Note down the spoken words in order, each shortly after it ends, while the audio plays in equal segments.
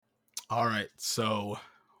All right, so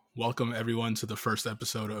welcome everyone to the first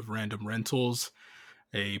episode of Random Rentals,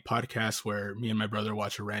 a podcast where me and my brother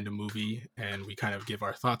watch a random movie and we kind of give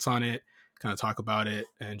our thoughts on it, kind of talk about it,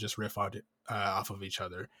 and just riff out off of each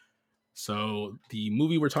other. So the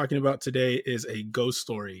movie we're talking about today is A Ghost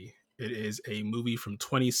Story. It is a movie from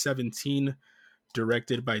 2017,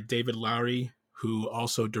 directed by David Lowery, who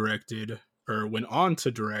also directed or went on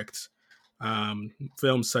to direct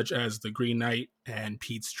films such as The Green Knight and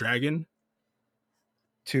Pete's Dragon.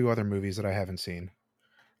 Two other movies that I haven't seen.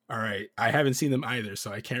 All right. I haven't seen them either,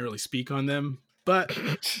 so I can't really speak on them, but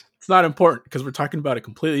it's not important because we're talking about a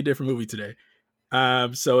completely different movie today.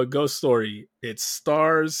 So A Ghost Story, it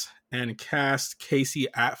stars and cast Casey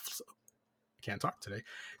Affleck. I can't talk today.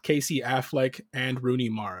 Casey Affleck and Rooney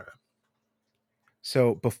Mara.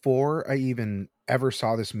 So before I even ever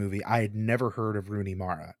saw this movie, I had never heard of Rooney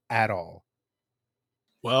Mara at all.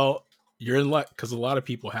 Well, you're in luck because a lot of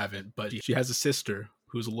people haven't, but she has a sister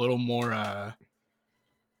who's a little more, I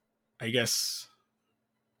guess,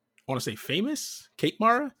 I want to say famous? Kate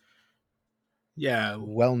Mara? Yeah,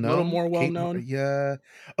 Well a little known. more well known. Yeah.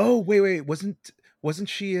 Oh, wait. Wasn't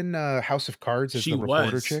she in House of Cards as She the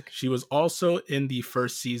reporter was. chick? She was also in the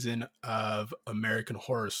first season of American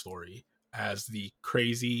Horror Story as the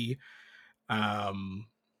crazy. Um,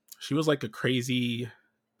 she was like a crazy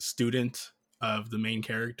student of the main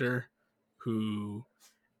character who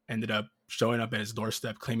ended up showing up at his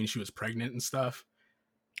doorstep claiming she was pregnant and stuff.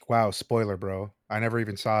 Wow, spoiler, bro. I never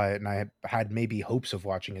even saw it, and I had maybe hopes of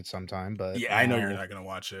watching it sometime, but Yeah, I know you're now not gonna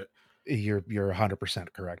watch it. you're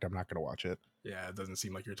 100% correct. I'm not going to watch it. Yeah, it doesn't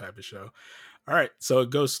seem like your type of show. All right, so A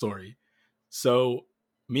Ghost Story. So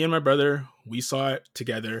me and my brother, we saw it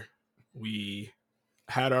together. We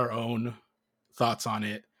had our own thoughts on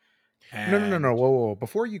it. And No. Whoa.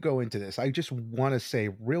 Before you go into this, I just want to say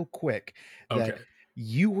real quick that okay,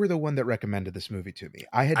 you were the one that recommended this movie to me.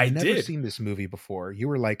 I had I never did. seen this movie before. You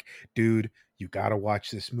were like, dude, you got to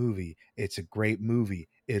watch this movie. It's a great movie.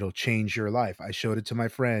 It'll change your life. I showed it to my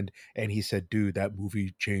friend and he said, dude, that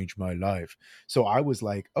movie changed my life. So I was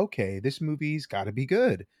like, okay, this movie's got to be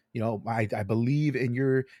good. You know, I believe in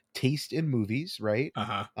your taste in movies, right?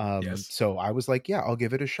 Uh-huh. Yes. So I was like, yeah, I'll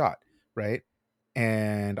give it a shot, right?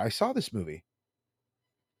 And I saw this movie,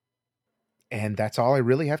 and that's all I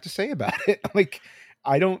really have to say about it. Like,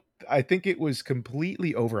 I think it was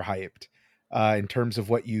completely overhyped in terms of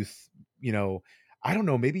what you know, I don't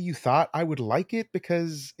know, maybe you thought I would like it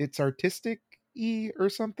because it's artistic y or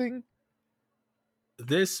something.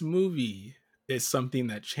 This movie is something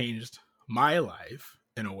that changed my life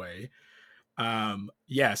in a way.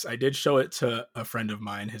 Yes, I did show it to a friend of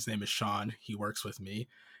mine. His name is Sean. He works with me,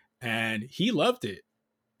 and he loved it.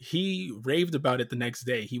 He raved about it the next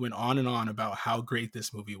day. He went on and on about how great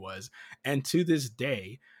this movie was. And to this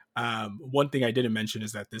day, one thing I didn't mention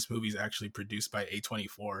is that this movie is actually produced by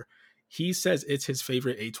A24. He says it's his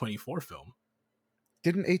favorite A24 film.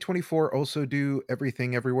 Didn't A24 also do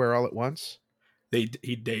Everything Everywhere All at Once? They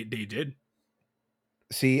did.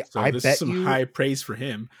 See, So this is some high praise for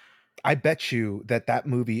him. I bet you that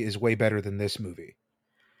movie is way better than this movie.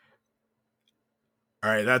 All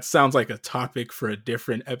right, that sounds like a topic for a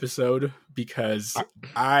different episode because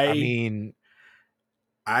I I mean,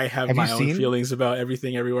 I have have you my own seen feelings about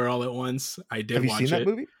Everything Everywhere All at Once. I did have you seen watch that it.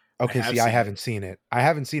 movie? I Okay, have see, I seen it. haven't seen it. I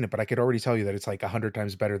haven't seen it, but I could already tell you that it's like 100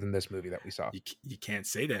 times better than this movie that we saw. You can't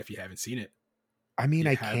say that if you haven't seen it. I mean,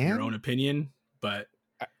 You I have your own can. opinion, but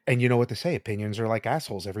And you know what to say. Opinions are like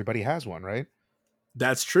assholes. Everybody has one, right?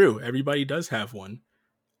 that's true. Everybody does have one.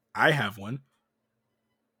 I have one.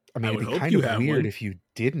 I I mean, it'd would be hope kind you of have weird one. if you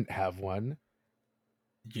didn't have one.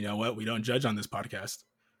 You know what? We don't judge on this podcast.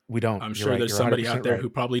 We don't. I'm You're sure right. there's You're somebody 100% out there right. who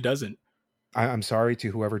probably doesn't. I'm sorry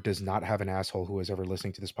to whoever does not have an asshole who is ever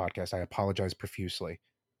listening to this podcast. I apologize profusely.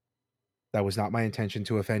 That was not my intention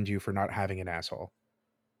to offend you for not having an asshole.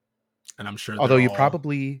 And I'm sure Although you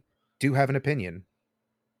probably do have an opinion.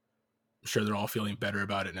 they're all feeling better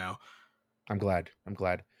about it now. I'm glad.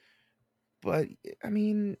 But I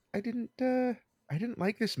mean, I didn't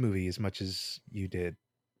like this movie as much as you did.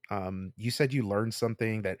 You said you learned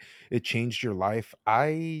something that it changed your life.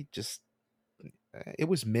 It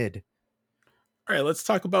was mid. All right, let's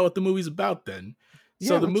talk about what the movie's about then.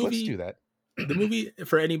 So Yeah, let's do that. the movie,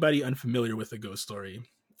 for anybody unfamiliar with the Ghost Story,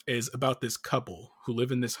 is about this couple who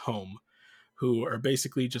live in this home, who are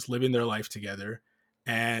basically just living their life together.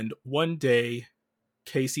 And one day,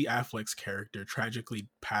 Casey Affleck's character tragically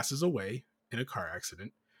passes away in a car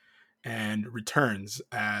accident and returns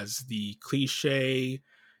as the cliche,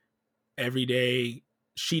 everyday,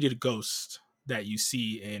 sheeted ghost that you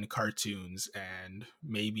see in cartoons and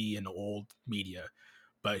maybe in old media.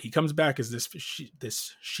 but he comes back as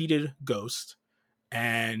this sheeted ghost,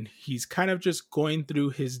 and he's kind of just going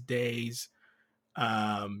through his days,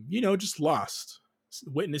 just lost,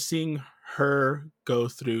 witnessing her go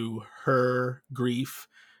through her grief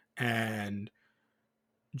and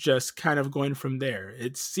just kind of going from there.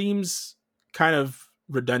 It seems kind of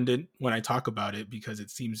redundant when I talk about it because it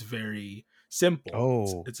seems very simple.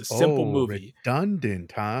 It's a simple movie.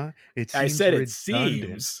 Redundant, huh? It I seems said it redundant.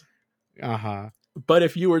 seems, Uh-huh. but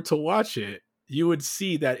if you were to watch it, you would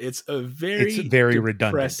see that it's a It's very very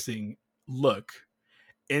redundant. depressing look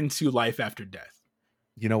into life after death.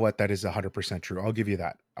 You know what? That is 100% true. I'll give you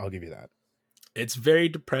that. It's very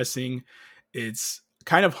depressing. It's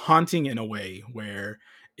kind of haunting in a way where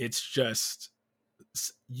it's just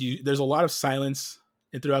there's a lot of silence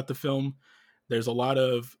throughout the film. There's a lot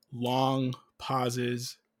of long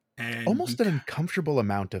pauses, and Almost an uncomfortable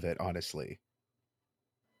amount of it, honestly.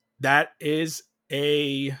 that is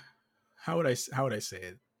a how would I say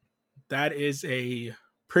it? That is a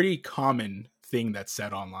pretty common thing that's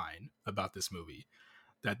said online about this movie,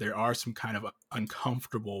 that there are some kind of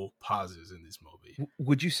uncomfortable pauses in this movie.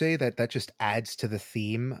 Would you say that that just adds to the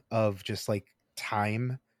theme of just like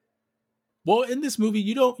time? Well, in this movie,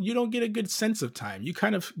 you don't get a good sense of time. You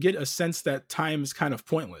kind of get a sense that time is kind of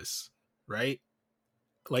pointless, right?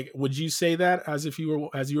 Like, would you say that as you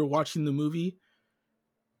were watching the movie?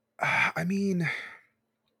 I mean,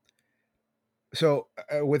 so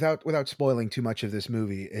without spoiling too much of this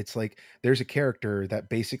movie, it's like there's a character that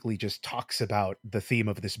basically just talks about the theme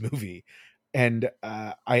of this movie, and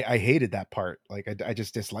I hated that part. Like I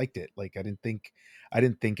just disliked it. Like I didn't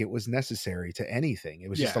think it was necessary to anything. It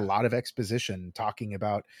was just a Yeah, lot of exposition talking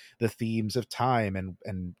about the themes of time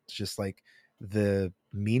and just like the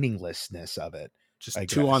meaninglessness of it, I just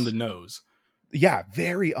too on the guess. nose. Yeah,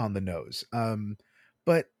 very on the nose.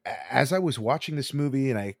 But as I was watching this movie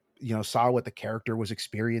and I, saw what the character was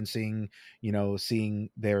experiencing, seeing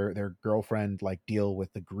their girlfriend like deal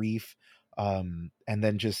with the grief, and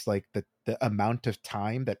then just like the amount of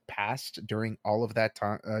time that passed during all of that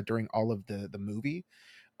time, during all of the movie,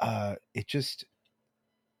 it just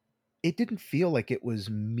it didn't feel like it was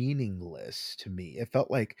meaningless to me. It felt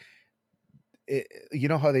like you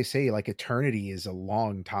know how they say like eternity is a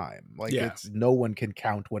long time, like Yeah, it's no one can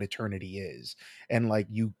count what eternity is, and like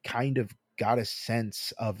you kind of got a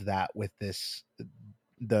sense of that with this,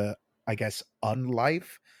 the I guess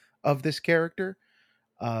unlife of this character.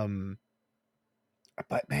 um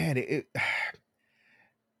but man,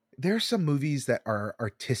 there's some movies that are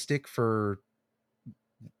artistic for,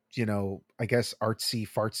 I guess artsy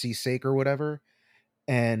fartsy sake or whatever,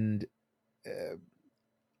 and uh,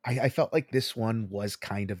 I felt like this one was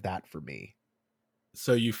kind of that for me.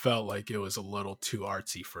 so you felt like it was a little too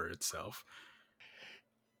artsy for itself.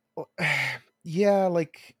 Well, yeah,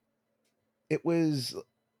 like it was,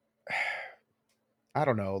 I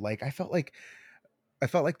don't know, like I felt like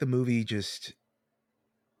the movie just,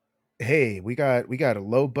 hey, we got a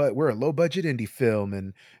we're a low budget indie film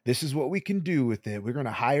and this is what we can do with it. We're going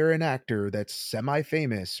to hire an actor that's semi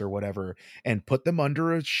famous or whatever and put them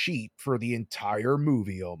under a sheet for the entire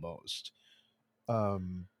movie almost.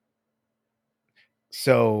 Um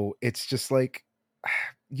so it's just like,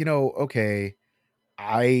 okay,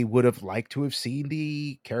 I would have liked to have seen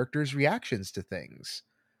the characters' reactions to things.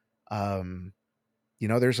 Um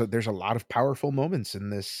there's a lot of powerful moments in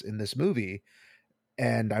this movie,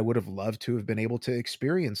 and I would have loved to have been able to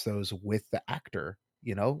experience those with the actor,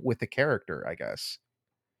 with the character, I guess.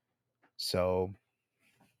 So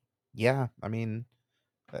yeah, I mean,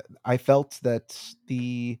 I felt that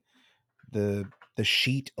the the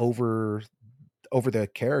sheet over the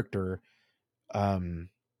character, um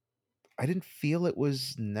I didn't feel it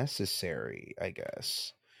was necessary, I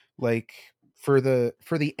guess. Like for the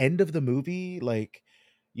end of the movie, like,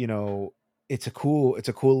 you know, it's a cool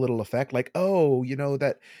little effect. Like, oh,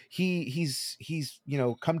 that he's,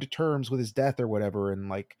 come to terms with his death or whatever, and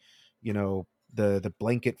like, the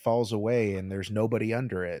blanket falls away and there's nobody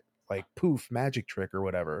under it. Like poof, magic trick or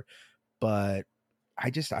whatever. But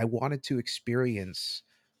I wanted to experience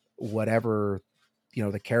whatever,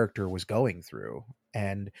 the character was going through.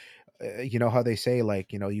 And you know how they say,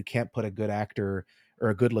 like, you can't put a good actor or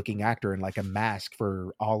a good looking actor in like a mask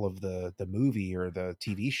for all of the movie or the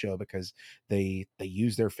TV show, because they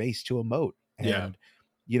use their face to emote. Yeah, And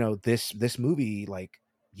this movie, like,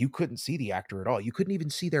 you couldn't see the actor at all. You couldn't even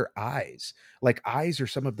see their eyes. Like, eyes are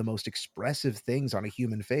some of the most expressive things on a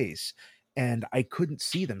human face, and I couldn't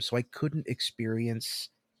see them, so I couldn't experience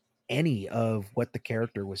any of what the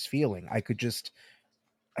character was feeling. I could just,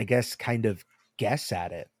 I guess, kind of guess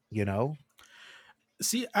at it, you know?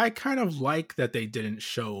 See, I kind of like that they didn't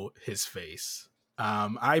show his face.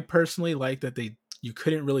 I personally like that you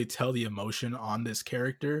couldn't really tell the emotion on this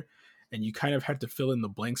character, and you kind of had to fill in the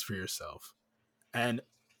blanks for yourself. And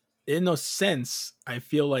in a sense, I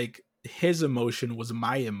feel like his emotion was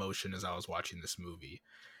my emotion as I was watching this movie.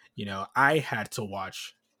 You know, I had to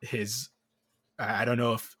watch his. I don't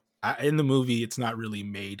know if in the movie it's not really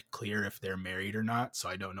made clear if they're married or not, so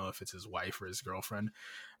I don't know if it's his wife or his girlfriend.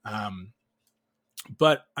 Um,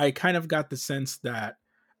 but I kind of got the sense that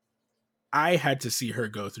I had to see her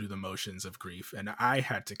go through the motions of grief, and I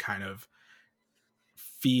had to kind of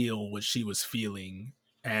feel what she was feeling.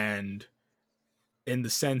 And in the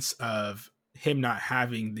sense of him not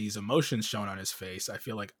having these emotions shown on his face, I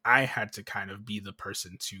feel like I had to kind of be the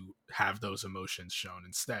person to have those emotions shown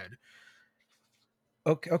instead.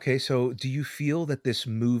 Okay, so do you feel that this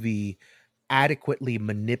movie adequately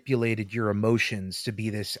manipulated your emotions to be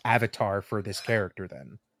this avatar for this character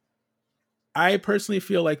then? I personally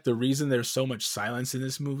feel like the reason there's so much silence in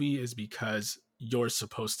this movie is because you're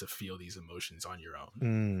supposed to feel these emotions on your own,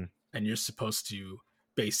 Mm. and you're supposed to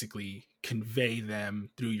basically convey them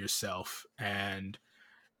through yourself. And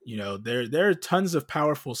you know, there are tons of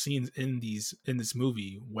powerful scenes in this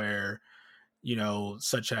movie where, you know,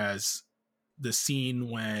 such as the scene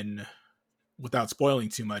when, without spoiling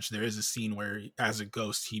too much, there is a scene where as a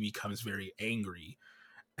ghost he becomes very angry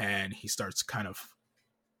and he starts kind of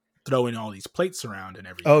throwing all these plates around and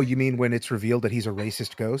Oh, you everything. mean when it's revealed that he's a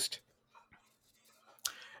racist ghost?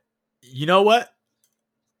 You know what?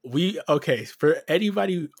 Okay, for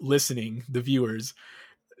anybody listening, the viewers,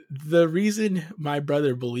 the reason my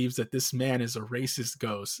brother believes that this man is a racist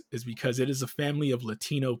ghost is because it is a family of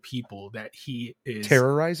Latino people that he is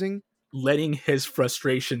Terrorizing? letting his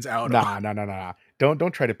frustrations out on. Nah, nah, nah, nah, nah.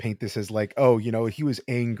 Don't try to paint this as like, oh, he was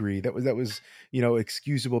angry. That was,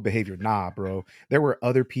 excusable behavior. Nah, bro. There were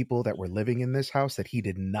other people that were living in this house that he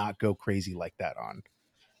did not go crazy like that on.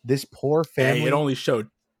 This poor Hey, it family. only showed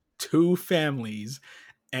two families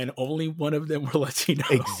and only one of them were Latino.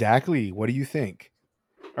 Exactly. What do you think?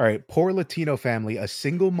 All right, poor Latino family, a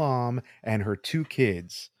single mom and her two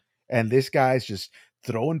kids. And this guy's just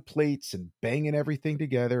throwing plates and banging everything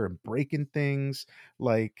together and breaking things.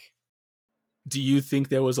 Like, Do you think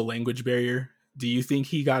there was a language barrier? Do you think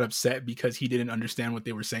he got upset because he didn't understand what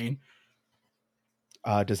they were saying?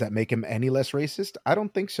 does that make him any less racist? I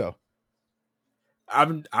don't think so.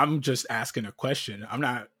 I'm just asking a question. I'm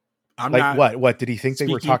Like, not what did he think they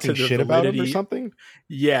were speaking to talking the shit about him or validity. something?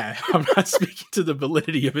 Yeah, I'm not speaking to the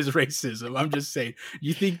validity of his racism. I'm just saying,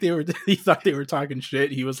 you think he thought they were talking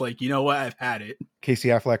shit? He was like, you know what? I've had it. Casey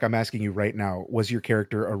Affleck, I'm asking you right now, was your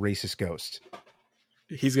character a racist ghost?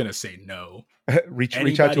 He's gonna say no. Reach out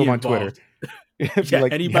to him Anybody on Twitter. involved, Be yeah,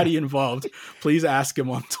 like, yeah, anybody involved, please ask him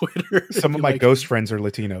on Twitter. some of Be my like, ghost friends are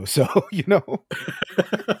Latino, so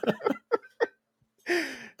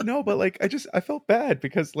no, but like I felt bad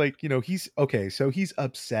because like, he's okay, so he's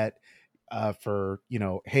upset for,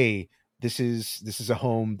 hey, this is a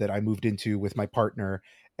home that I moved into with my partner,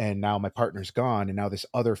 and now my partner's gone, and now this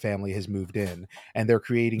other family has moved in, and they're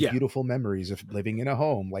creating yeah, beautiful memories of living in a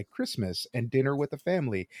home like Christmas and dinner with the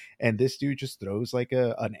family, and this dude just throws like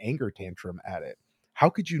an anger tantrum at it. How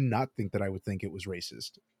could you not think that I would think it was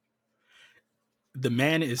racist? the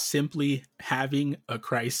man is simply having a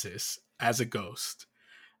crisis as a ghost.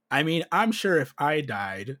 I mean, I'm sure if I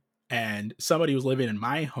died and somebody was living in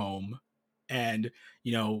my home and,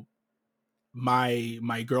 you know,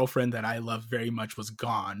 my girlfriend that I love very much was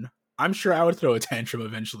gone, I'm sure I would throw a tantrum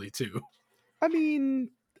eventually too. I mean,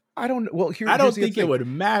 I don't, well, I here's don't the think it thing. would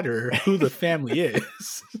matter who the family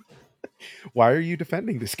is Why are you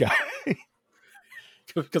defending this guy?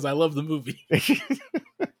 because I love the movie.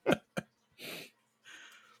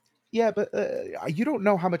 Yeah, but you don't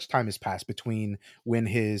know how much time has passed between when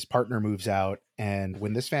his partner moves out and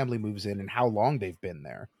when this family moves in, and how long they've been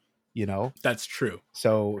there. You know, That's true.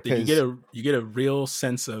 so That because you get a real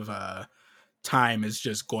sense of time is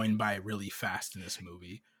just going by really fast in this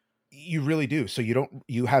movie. you really do. So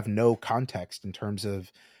you have no context in terms of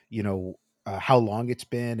you know how long it's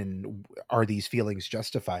been, and are these feelings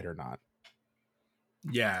justified or not.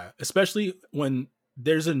 Yeah, especially when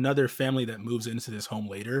there's another family that moves into this home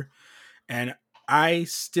later. And I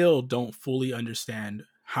still don't fully understand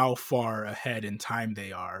how far ahead in time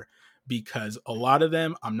they are because a lot of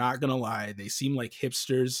them, I'm not going to lie, they seem like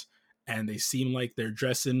hipsters and they seem like they're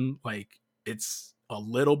dressing like it's a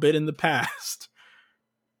little bit in the past.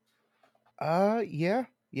 Yeah,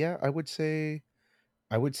 yeah. I would say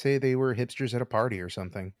they were hipsters at a party or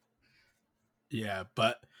something. Yeah,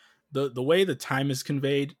 but the way the time is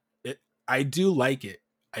conveyed, I do like it.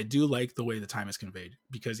 I do like the way the time is conveyed,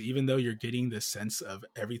 because even though you're getting this sense of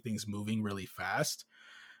everything's moving really fast,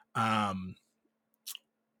 um,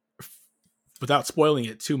 without spoiling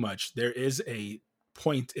it too much, there is a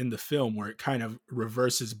point in the film where it kind of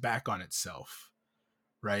reverses back on itself,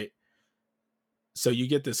 right? So you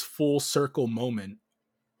get this full circle moment,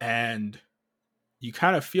 and you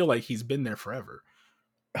kind of feel like he's been there forever.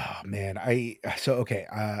 Oh man, okay.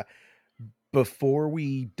 Before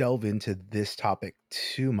we delve into this topic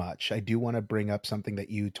too much, I do want to bring up something that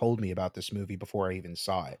you told me about this movie before I even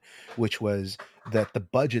saw it, which was that the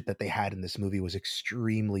budget that they had in this movie was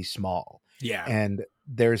extremely small. Yeah. And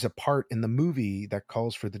there's a part in the movie that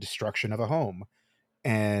calls for the destruction of a home.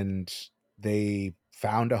 And they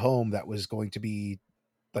found a home that was going to be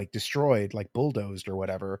like destroyed, like bulldozed or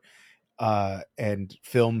whatever, and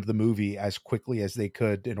filmed the movie as quickly as they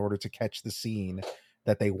could in order to catch the scene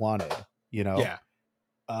that they wanted, you know? Yeah.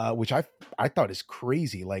 Which I thought is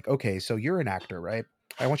crazy. Like, okay, so you're an actor, right?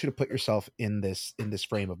 I want you to put yourself in this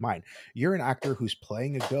frame of mind. You're an actor who's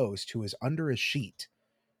playing a ghost who is under a sheet,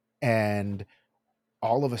 and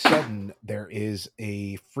all of a sudden there is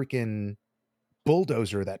a freaking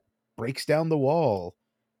bulldozer that breaks down the wall,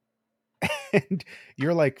 and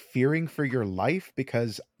you're like fearing for your life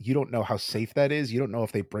because you don't know how safe that is. You don't know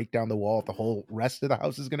if they break down the wall, if the whole rest of the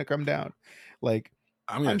house is going to come down. Like,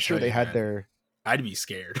 I'm I'm gonna sure tell they you, had man, their. I'd be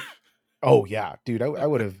scared. Oh yeah, dude, I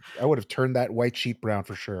would have turned that white sheet brown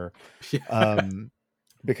for sure. Yeah. Um,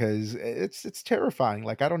 because it's terrifying.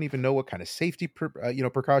 Like, I don't even know what kind of safety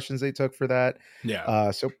precautions they took for that.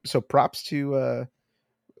 Yeah. So props to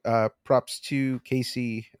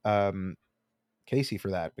Casey, Casey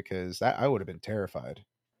for that, because that I would have been terrified.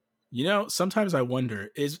 You know, sometimes I wonder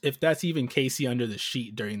is if that's even Casey under the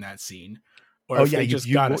sheet during that scene, or Oh if yeah, they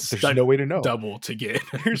just got a there's stunt no way to know. double to get.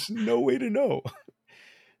 There's no way to know.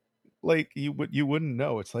 Like, you wouldn't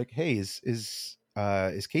know. It's like, hey, is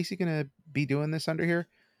Casey gonna be doing this under here?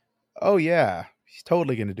 Oh yeah, he's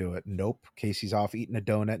totally gonna do it. Nope, Casey's off eating a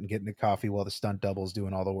donut and getting a coffee while the stunt double's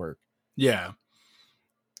doing all the work. Yeah.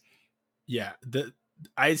 Yeah.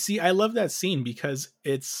 I love that scene because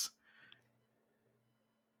it's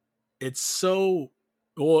so,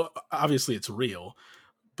 well, obviously it's real,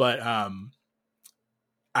 but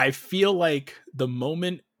I feel like the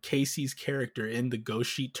moment Casey's character in the ghost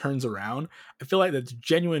sheet turns around, I feel like that's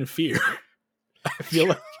genuine fear. I feel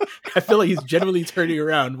like I feel like he's genuinely turning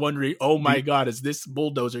around, wondering, "Oh my Dude, god, is this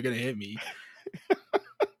bulldozer gonna hit me?"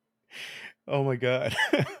 oh my god.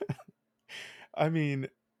 I mean,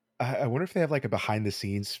 I wonder if they have like a behind the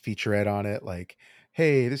scenes featurette on it, like,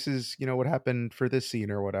 hey, this is, what happened for this scene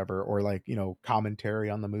or whatever, or like, commentary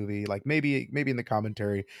on the movie. Like, maybe in the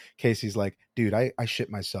commentary, Casey's like, dude, I shit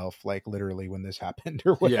myself, like, literally when this happened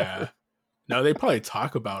or Yeah. whatever. No, they probably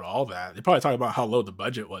talk about all that. They probably talk about how low the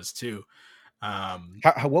budget was too. Um,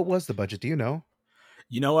 What was the budget? Do you know?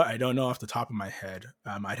 you know what? I don't know off the top of my head.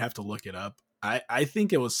 I'd have to look it up. I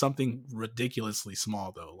think it was something ridiculously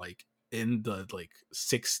small though, like in the like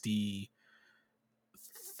 $60,000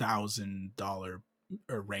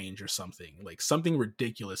 range or something, like something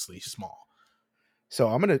ridiculously small. So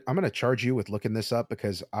I'm gonna charge you with looking this up,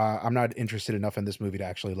 because I'm not interested enough in this movie to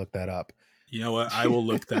actually look that up. You know what? I will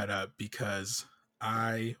look that up because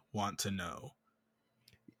I want to know.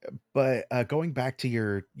 But going back to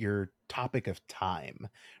your topic of time,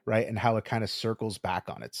 right, and how it kind of circles back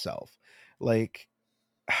on itself, like,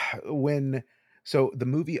 when so the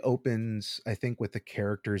movie opens, I think, with the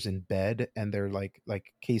characters in bed, and they're like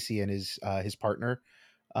Casey and his partner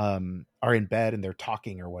are in bed and they're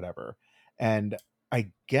talking or whatever, and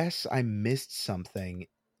I guess I missed something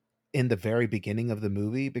in the very beginning of the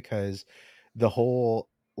movie, because the whole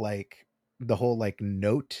like the whole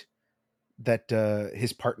note that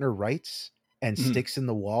his partner writes and Mhm. sticks in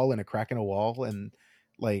the wall, in a crack in a wall, and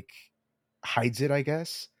like hides it, I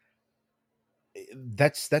guess.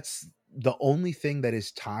 That's the only thing that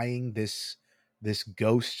is tying this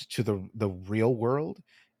ghost to the real world,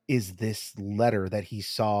 is this letter that he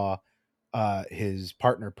saw his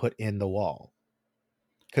partner put in the wall,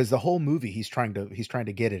 because the whole movie he's trying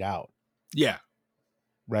to get it out, Yeah.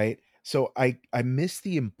 right? So I missed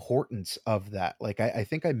the importance of that. Like, I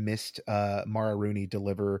think I missed Mara Rooney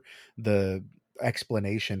deliver the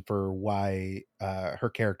explanation for why her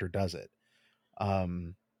character does it.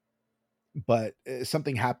 Um, but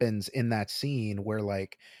something happens in that scene where,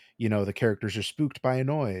 like, the characters are spooked by a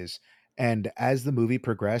noise, and as the movie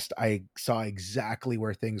progressed, I saw exactly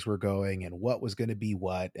where things were going and what was going to be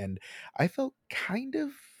what, and I felt kind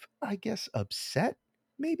of, I guess, upset,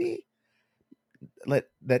 maybe,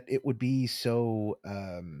 that it would be so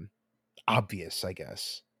obvious, I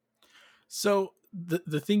guess. So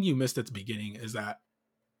the thing you missed at the beginning is that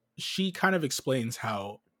she kind of explains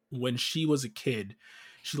how when she was a kid,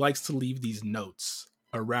 she likes to leave these notes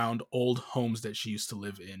around old homes that she used to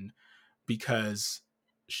live in because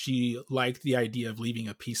she liked the idea of leaving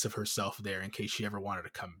a piece of herself there in case she ever wanted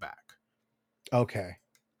to come back. Okay.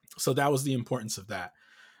 So that was the importance of that.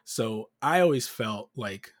 So I always felt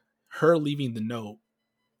like her leaving the note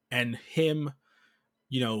and him,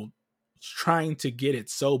 you know, trying to get it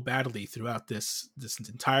so badly throughout this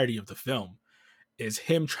entirety of the film is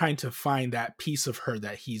him trying to find that piece of her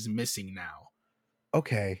that he's missing now.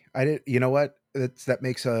 Okay. I did. You know what? That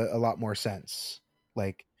makes a lot more sense.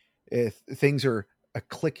 Like, if things are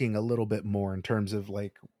clicking a little bit more in terms of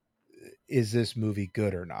like, is this movie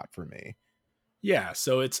good or not for me? Yeah,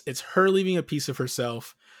 so it's her leaving a piece of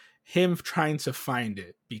herself, him trying to find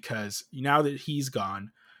it because now that he's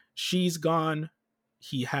gone, she's gone,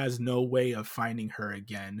 he has no way of finding her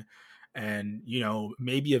again. And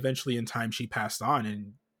maybe eventually in time she passed on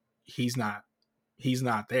and he's not he's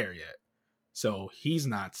not there yet. So he's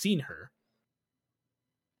not seen her.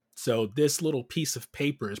 So this little piece of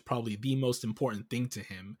paper is probably the most important thing to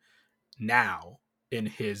him now in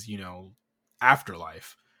his,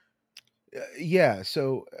 afterlife. Yeah.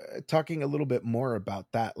 So, talking a little bit more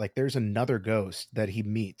about that, like, there's another ghost that he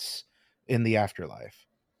meets in the afterlife.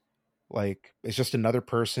 Like, it's just another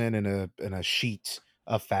person in a sheet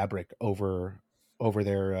of fabric over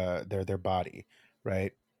their body,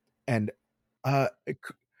 right? And uh, c-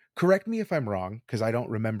 correct me if I'm wrong, because I don't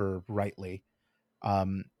remember rightly.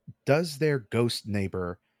 Um, does their ghost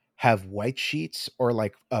neighbor have white sheets or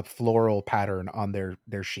like a floral pattern on their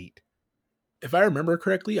sheet? If I remember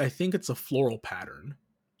correctly, I think it's a floral pattern.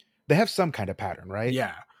 They have some kind of pattern, right?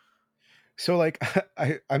 Yeah. So like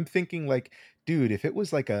I'm thinking like, dude, if it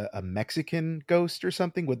was like a Mexican ghost or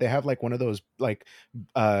something, would they have like one of those like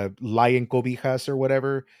lion cobijas or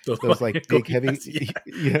whatever? Those like big heavy, Yes,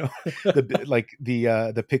 yeah. like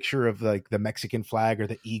the picture of like the Mexican flag or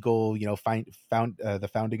the eagle, found the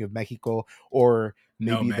founding of Mexico, or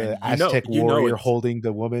No, maybe man. the Aztec warrior holding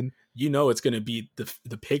the woman. It's gonna be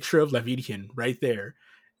the picture of La Virgen right there.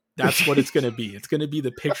 That's what it's gonna be. It's gonna be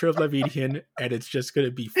the picture of La Virgen, and it's just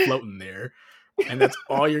gonna be floating there, and that's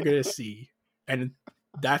all you're gonna see, and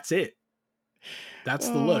that's it. That's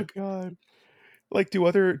the Oh look. god. Like, do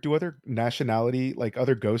other nationality, like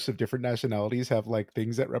other ghosts of different nationalities have like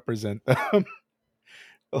things that represent them?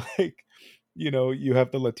 Like, you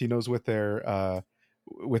have the Latinos with their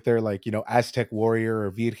like, Aztec warrior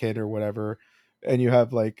or Virgen or whatever, and you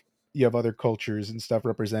have other cultures and stuff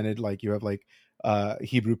represented, like you have like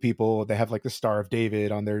Hebrew people, they have like the Star of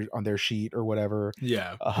David on their sheet or whatever.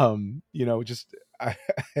 Yeah, Just I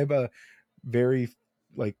have a very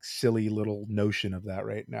like silly little notion of that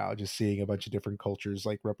right now, just seeing a bunch of different cultures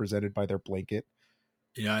like represented by their blanket.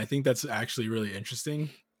 I think that's actually really interesting,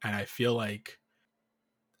 and I feel like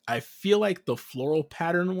the floral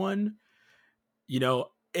pattern one.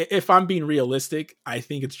 If I'm being realistic, I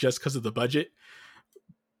think it's just because of the budget,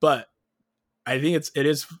 but I think it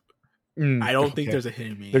is. I don't think Okay. there's a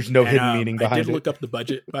hidden There's meaning. no And hidden meaning I did behind it. look up the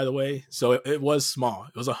budget, by the way. So it was small.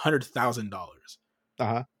 It was $100,000.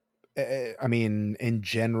 Uh-huh. I mean, in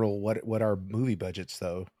general, what are movie budgets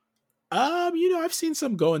though? I've seen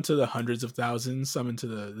some go into the hundreds of thousands, some into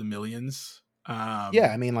the millions. Yeah,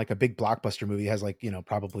 I mean, like a big blockbuster movie has like,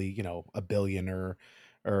 probably, a billion or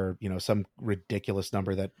some ridiculous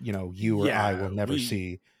number that, you or I Yeah, will never we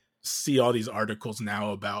see. see all these articles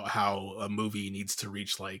now about how a movie needs to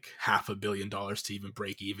reach like $500 million to even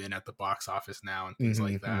break even at the box office now and things Hmm.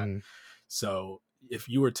 like that. Hmm. So if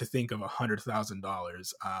you were to think of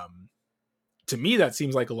 $100,000, to me that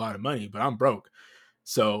seems like a lot of money, but I'm broke.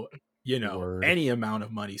 So, Word. any amount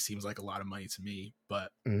of money seems like a lot of money to me.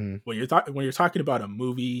 But Hmm. when you're talking about a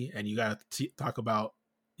movie and you got to talk about,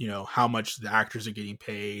 how much the actors are getting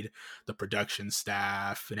paid, the production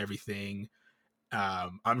staff and everything,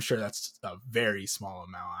 I'm sure that's a very small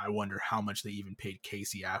amount. I wonder how much they even paid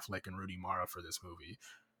Casey Affleck and Rudy Mara for this movie.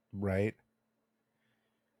 Right.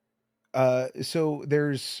 So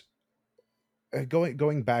there's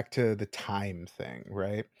going back to the time thing,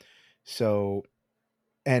 right? So,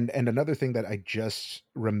 and another thing that I just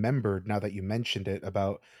remembered now that you mentioned it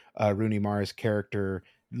about Rooney Mara's character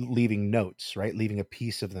leaving notes, right? Leaving a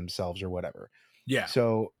piece of themselves or whatever. Yeah.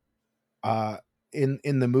 So, uh, in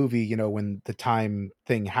the movie, when the time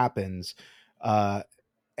thing happens, uh,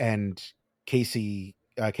 and Casey's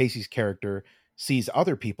character sees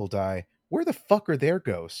other people die, where the fuck are their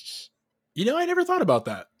ghosts? I never thought about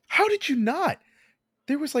that. How did you not?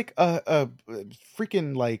 There was like a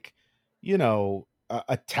freaking like,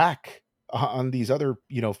 attack on these other,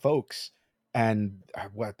 folks. and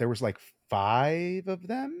what, there was like 5 of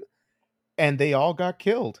them, and they all got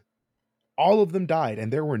killed. All of them died,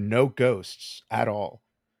 and there were no ghosts at all.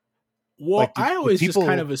 Well, Like, I did always just kind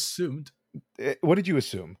people of assumed. what did you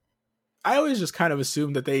assume? I always just kind of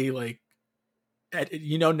assumed that they like,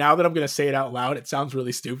 now that I'm gonna say it out loud, it sounds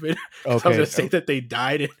really stupid. Because I was Okay. gonna say that they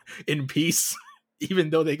died in peace, even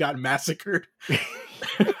though they got massacred.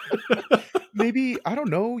 Maybe, I don't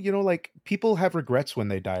know, like, people have regrets when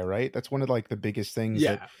they die, right? That's one of, like, the biggest things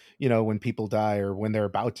that, Yeah, when people die or when they're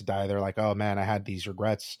about to die, they're like, "Oh, man, I had these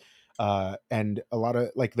regrets." And a lot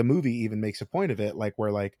of, like, the movie even makes a point of it, like,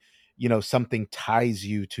 where, like, something ties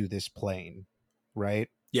you to this plane, right?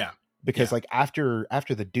 yeah, Because, yeah, like, after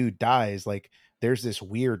the dude dies, like, there's this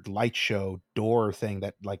weird light show door thing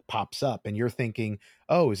that, like, pops up, and you're thinking,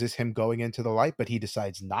 "Oh, is this him going into the light?" But he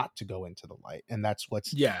decides not to go into the light, and that's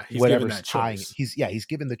yeah. He's given whatever's that tying. choice. He's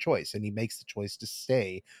given the choice, and he makes the choice to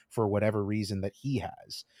stay for whatever reason that he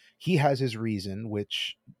has. He has his reason,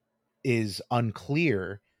 which is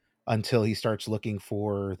unclear until he starts looking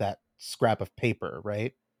for that scrap of paper,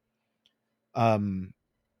 right? Um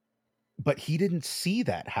but he didn't see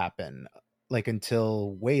that happen, like,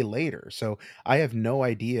 until way later, so I have no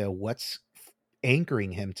idea what's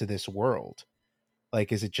anchoring him to this world.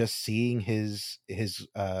 Like, is it just seeing his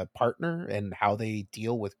partner and how they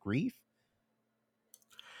deal with grief?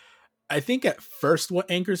 I think at first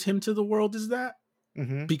what anchors him to the world is that,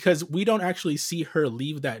 Mhm. because we don't actually see her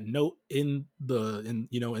leave that note in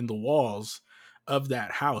the walls of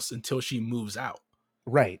that house until she moves out.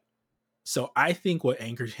 Right. So I think what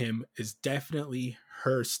anchored him is definitely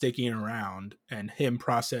her sticking around and him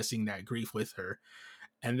processing that grief with her.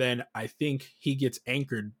 And then I think he gets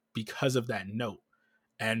anchored because of that note.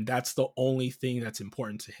 And that's the only thing that's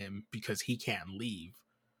important to him because he can't leave.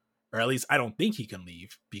 Or at least I don't think he can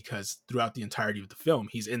leave because throughout the entirety of the film,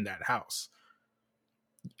 he's in that house.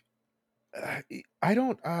 I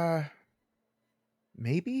don't,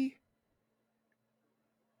 maybe?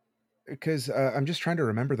 Because, I'm just trying to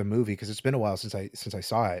remember the movie because 'cause it's been a while since I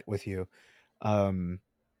saw it with you. Um,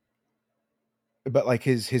 but, like,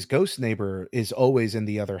 his ghost neighbor is always in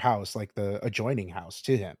the other house, like, the adjoining house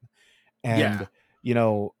to him. Yeah. And, you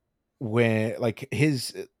know, when, like,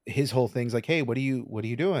 his whole thing's like, "Hey, what are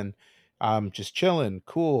you doing?" "I'm just chilling,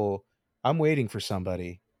 cool. I'm waiting for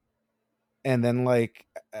somebody." And then, like,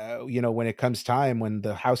 when it comes time when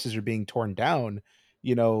the houses are being torn down,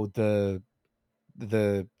 you know,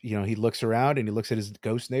 he looks around and he looks at his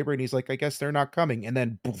ghost neighbor and he's like, "I guess they're not coming." And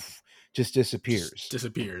then poof, just Just disappears.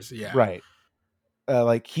 disappears. Yeah. Right.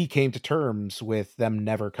 Like, he came to terms with them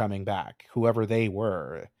never coming back, whoever they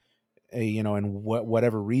were, and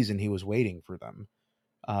whatever reason he was waiting for them.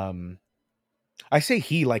 Um, I say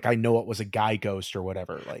he like I know it was a guy ghost or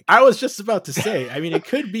whatever. Like, I was just about to say, I mean, it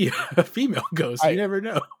could be a female ghost. You I never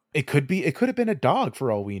know. it could have been a dog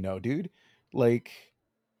for all we know, dude. Like,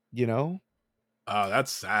 you know, Oh,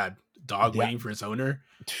 that's sad. Dog yeah, waiting for its owner.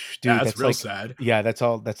 Yeah, dude. that's That's real like, sad. yeah, that's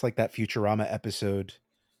all. That's like that Futurama episode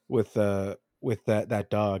with that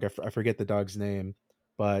dog. I forget the dog's name,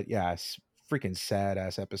 but yeah, it's freaking sad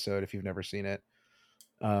ass episode if you've never seen it.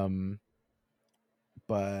 Um,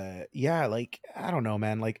 but yeah, like, I don't know,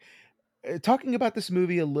 man. Like, talking about this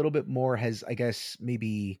movie a little bit more has, I guess,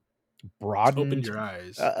 maybe Opened broadened. your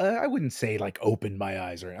eyes. I wouldn't say like opened my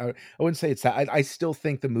eyes, or I wouldn't say it's that. I still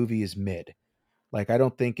think the movie is mid. Like, I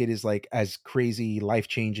don't think it is like as crazy, life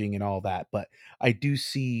changing, and all that. But I do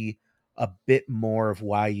see a bit more of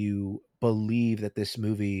why you believe that this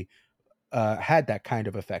movie had that kind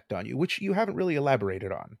of effect on you, which you haven't really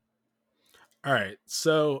elaborated on. All right.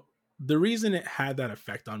 So the reason it had that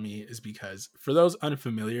effect on me is because for those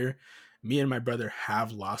unfamiliar, me and my brother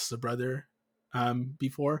have lost a brother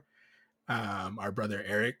before. Our brother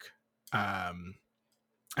Eric. Um,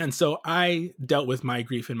 and so I dealt with my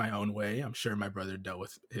grief in my own way. I'm sure my brother dealt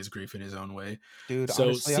with his grief in his own way. Dude, So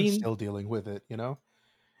honestly, I'm seeing, still dealing with it.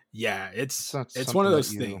 yeah, It's it's not it's one of something that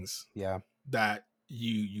those you, things yeah. that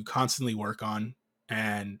you constantly work on.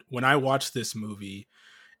 And when I watched this movie,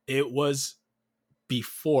 it was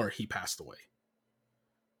before he passed away.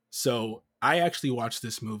 So I actually watched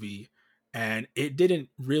this movie and it didn't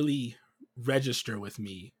really register with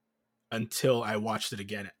me until I watched it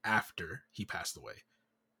again after he passed away.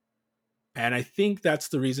 And I think that's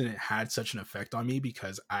the reason it had such an effect on me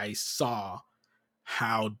because I saw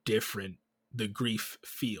how different the grief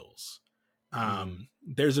feels. Mm.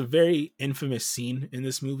 There's a very infamous scene in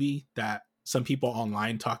this movie that some people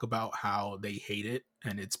online talk about how they hate it.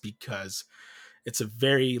 And it's because it's a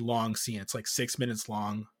very long scene. It's like 6 minutes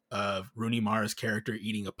long of Rooney Mara's character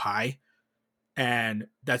eating a pie. And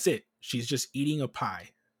that's it. She's just eating a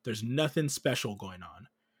pie. There's nothing special going on.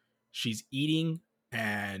 She's eating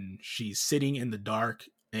and she's sitting in the dark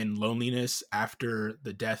in loneliness after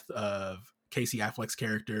the death of Casey Affleck's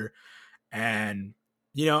character. And,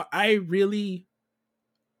 you know, I really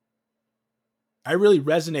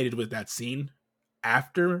resonated with that scene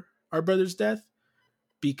after our brother's death,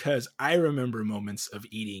 because I remember moments of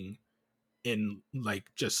eating in like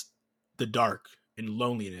just the dark and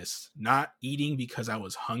loneliness, not eating because I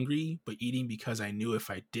was hungry, but eating because I knew if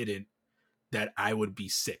I didn't, that I would be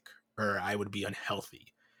sick or I would be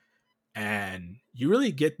unhealthy. And you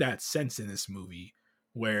really get that sense in this movie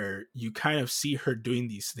where you kind of see her doing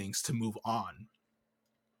these things to move on.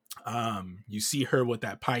 You see her with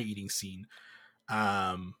that pie eating scene.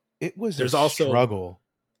 It was There's a also struggle.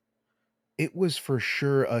 It was for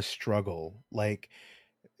sure a struggle. Like,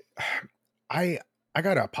 I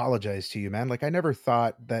gotta apologize to you, man. Like, I never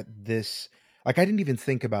thought that this, like, I didn't even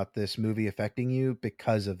think about this movie affecting you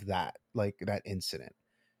because of that, like that incident.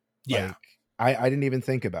 yeah, Like, I didn't even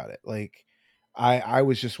think about it. Like, I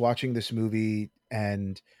was just watching this movie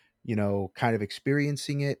and, you know, kind of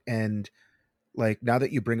experiencing it. And like, now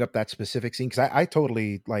that you bring up that specific scene, because I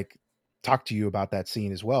totally like talked to you about that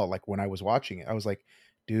scene as well. Like, when I was watching it, I was like,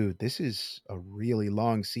 dude, this is a really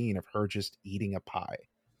long scene of her just eating a pie.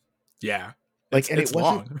 yeah, Like, and it it's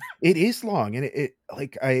wasn't, long. it is long. And it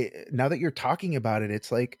like, now that you're talking about it,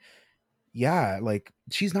 it's like, yeah, like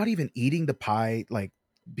she's not even eating the pie like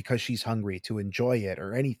because she's hungry to enjoy it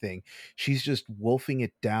or anything. She's just wolfing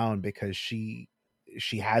it down because she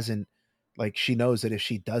hasn't, like, she knows that if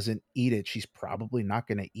she doesn't eat it, she's probably not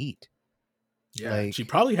going to eat. Yeah, she Like,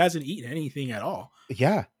 probably hasn't eaten anything at all.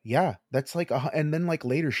 yeah, that's like and then like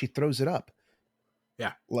later she throws it up.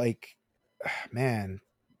 Yeah, Like, man,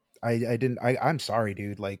 I didn't, I'm sorry,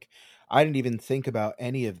 dude. Like, I didn't even think about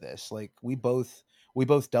any of this. Like, we both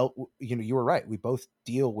dealt, you know, you were right. We both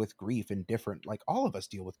deal with grief in different, like, all of us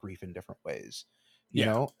deal with grief in different ways, you yeah,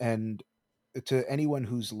 know. And to anyone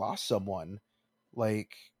who's lost someone,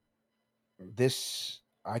 like, this,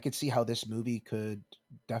 I could see how this movie could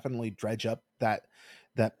definitely dredge up that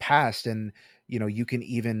past. And, you know, you can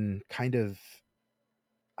even kind of,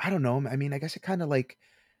 I don't know, I mean, I guess it kind of like,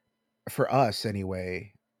 for us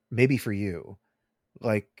anyway, maybe for you,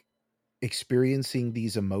 like, experiencing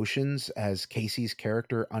these emotions as Casey's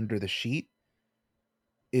character under the sheet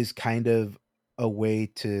is kind of a way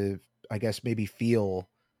to, I guess, maybe feel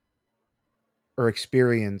or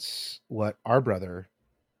experience what our brother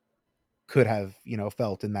could have, you know,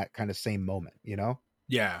 felt in that kind of same moment, you know?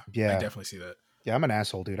 yeah. I Yeah. definitely see that. Yeah, I'm an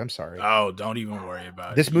asshole, dude. I'm sorry. Oh, don't even worry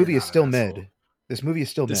about it. This You're movie is not an still asshole. mid. This movie is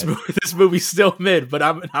still This mid, movie, this movie's still mid, but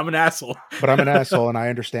I'm an asshole. but I'm an asshole and I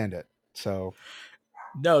understand it. So,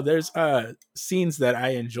 No, there's scenes that I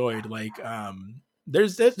enjoyed. Like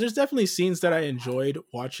there's definitely scenes that I enjoyed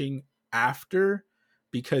watching after,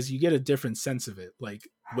 because you get a different sense of it. Like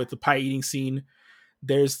with the pie eating scene,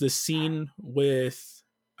 there's the scene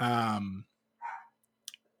um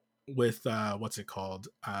with what's it called?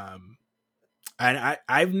 And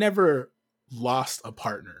I've never lost a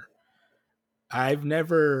partner. I've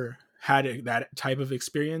never had that type of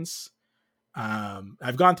experience.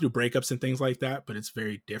 I've gone through breakups and things like that, but it's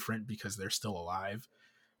very different because they're still alive.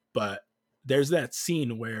 But there's that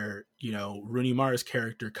scene where, you know, Rooney Mara's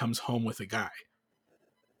character comes home with a guy,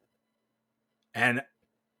 and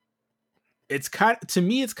it's kind of, to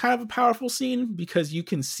me, it's kind of a powerful scene because you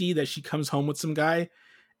can see that she comes home with some guy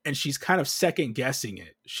and she's kind of second guessing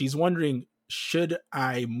it. She's wondering, should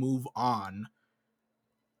I move on,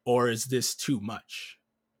 or is this too much?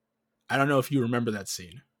 I don't know if you remember that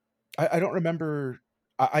scene. I don't remember.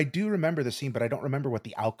 I do remember the scene, but I don't remember what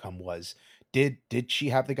the outcome was. Did she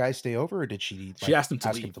have the guy stay over, or did she She like asked him to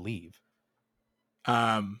ask him leave. to leave?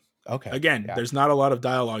 Um, Okay, Again, yeah. there's not a lot of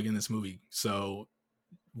dialogue in this movie, so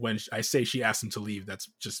when I say she asked him to leave, that's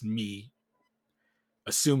just me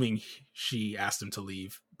assuming she asked him to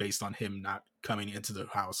leave based on him not coming into the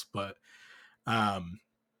house. But um,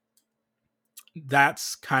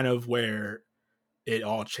 that's kind of where it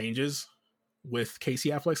all changes with Casey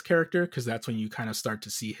Affleck's character, because that's when you kind of start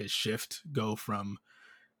to see his shift go from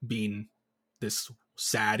being this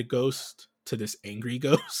sad ghost to this angry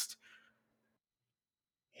ghost.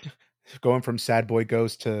 Going from sad boy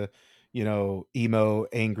ghost to, you know, emo,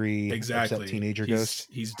 angry, upset Exactly. teenager He's ghost.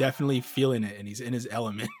 he's definitely feeling it and he's in his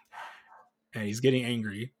element and he's getting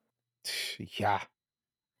angry. Yeah,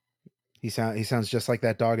 he sounds just like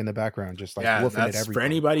that dog in the background, just like Yeah, woofing at that's for everything.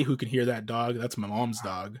 anybody who can hear that dog. That's my mom's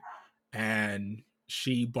dog. And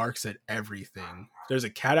she barks at everything. If there's a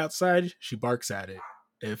cat outside, she barks at it.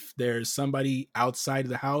 If there's somebody outside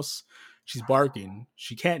the house, she's barking.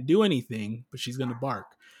 She can't do anything, but she's going to bark.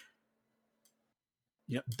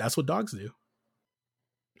 Yeah, that's what dogs do.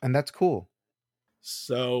 And that's cool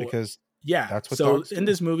So because yeah, that's what so dogs in do.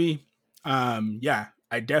 this movie, yeah,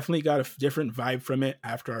 I definitely got a different vibe from it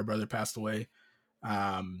after our brother passed away.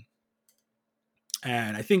 Um,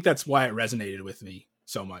 and I think that's why it resonated with me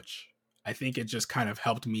so much. I think it just kind of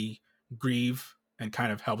helped me grieve and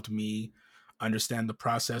kind of helped me understand the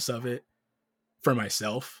process of it for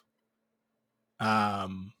myself.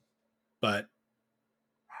 Um, but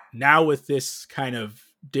now with this kind of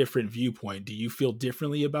different viewpoint, do you feel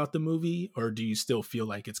differently about the movie, or do you still feel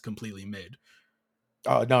like it's completely mid?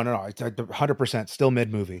 Oh, no. It's 100% still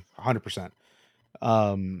mid movie. 100%.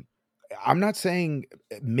 Um, I'm not saying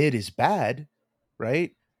mid is bad,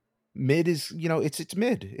 right? Mid is, it's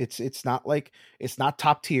mid. It's not like it's not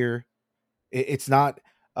top tier. It's not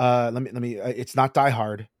let me it's not Die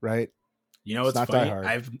Hard, right? You know It's what's not Die funny? Hard.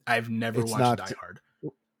 I've never It's watched Die not. Hard.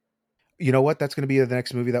 You know what? That's going to be the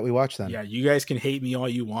next movie that we watch then. Yeah, you guys can hate me all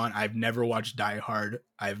you want. I've never watched Die Hard.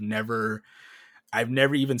 I've never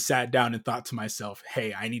even sat down and thought to myself,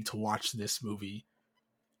 "Hey, I need to watch this movie."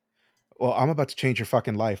 Well, I'm about to change your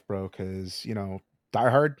fucking life, bro, cuz, Die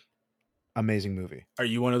Hard, amazing movie. Are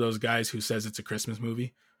you one of those guys who says it's a Christmas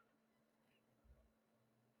movie?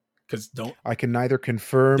 Cuz I can neither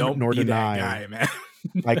confirm don't nor be that deny. guy, man.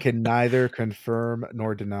 I can neither confirm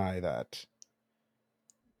nor deny that.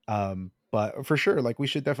 But for sure, like we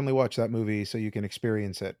should definitely watch that movie so you can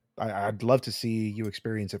experience it. I'd love to see you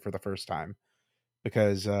experience it for the first time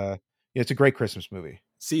because it's a great Christmas movie.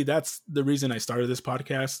 See, that's the reason I started this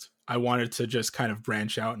podcast. I wanted to just kind of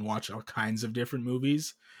branch out and watch all kinds of different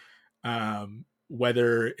movies.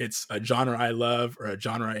 Whether it's a genre I love or a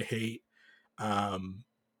genre I hate. Um,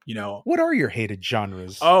 you know, What are your hated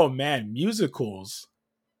genres? oh man, musicals.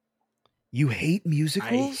 You hate I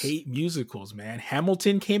musicals? hate musicals, man.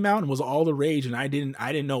 Hamilton came out and was all the rage, and I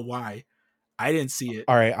didn't know why. I didn't see it.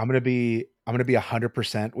 All right, I'm gonna be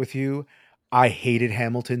 100% with you. I hated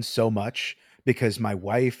Hamilton so much because my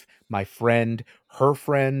wife, my friend, her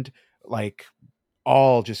friend, like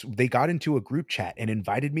all just they got into a group chat and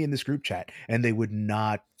invited me in this group chat and they would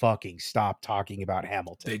not fucking stop talking about They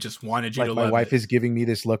Hamilton. just wanted you to Like my love wife it. is giving me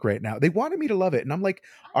this look right now. They wanted me to love it and I'm like,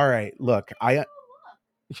 "All right, look,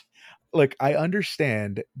 I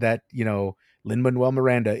understand that, Lin-Manuel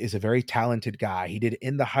Miranda is a very talented guy. He did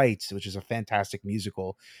In the Heights, which is a fantastic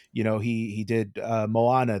musical. He did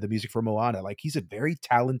Moana, the music for Moana. Like he's a very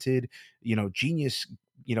talented, genius,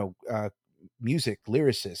 you know, uh music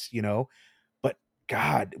lyricist, But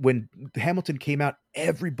God, when Hamilton came out,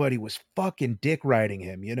 everybody was fucking dick riding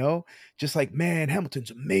him, Just like, man,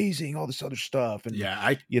 Hamilton's amazing, all this other stuff. And, Yeah,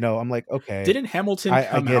 I I'm like, okay, didn't Hamilton I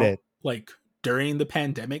come get out it. like during the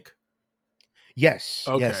pandemic. Yes,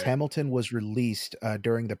 Okay, Hamilton was released,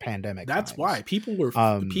 during the pandemic that's why times.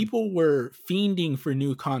 Um, people were fiending for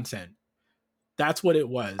new content. That's what it I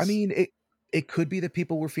was. mean, it could be that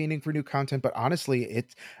people were fiending for new content, but honestly,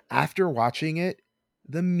 it's after watching it,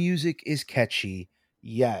 the music is catchy.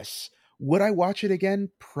 Yes. Would I watch it again?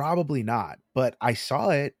 Probably not, but I saw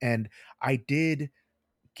it and I did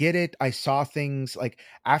get it. I saw things like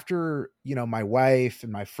after, my wife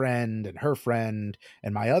and my friend and her friend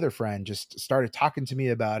and my other friend just started talking to me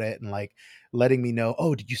about it and like letting me know,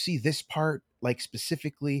 "Oh, did you see this part? Like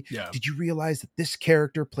specifically, Yeah, did you realize that this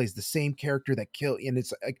character plays the same character that killed?" And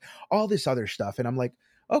it's like all this other stuff. And I'm like,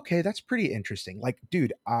 okay, that's pretty interesting. Like,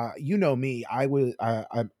 dude, you know me.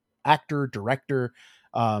 I'm actor, director,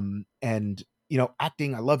 and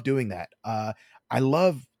acting. I love doing that. I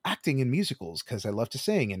love acting in musicals because I love to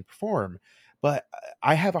sing and perform, but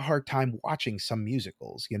I have a hard time watching some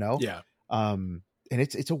musicals, yeah. um, and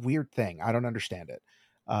it's a weird thing. I don't understand it.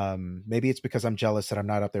 Maybe it's because I'm jealous that I'm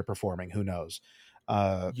not up there performing. Who knows?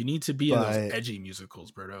 Uh, You need to be in those but edgy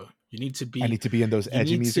musicals, Berto. I need to be in those You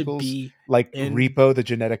edgy need to musicals, be like in Repo, the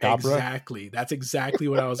Genetic Opera. exactly. That's exactly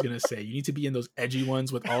what I was gonna say. You need to be in those edgy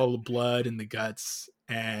ones with all the blood and the guts,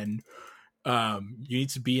 and you need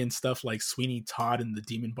to be in stuff like Sweeney Todd and the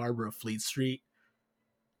Demon Barber of Fleet Street.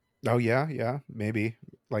 Oh yeah, maybe.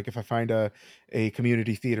 Like if I find a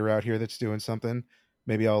community theater out here that's doing something,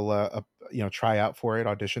 maybe I'll try out for it,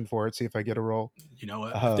 audition for it, see if I get a role. You know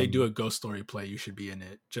what? If they do Um, a ghost story play, you should be in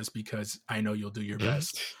it, just because I know you'll do your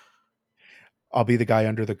best. I'll be the guy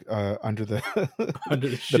under the Under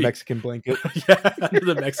the the sheet. Mexican blanket. Yeah, under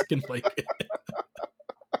the Mexican blanket.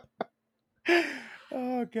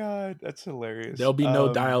 Oh god, that's hilarious. There'll be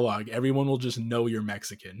no dialogue. Everyone will just know you're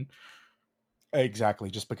Mexican. Exactly,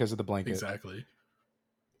 just because of the blanket. Exactly.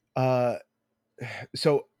 Uh,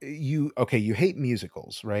 so you hate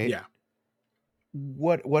musicals, right? Yeah.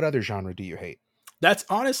 What other genre do you hate? That's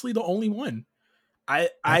honestly the only one. I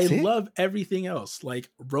That's it? love everything else. Like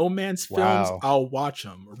romance films, Wow. I'll watch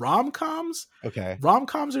them. Okay.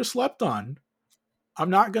 Rom-coms are slept on. I'm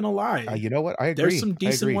not gonna lie. You know what? I There's agree. some I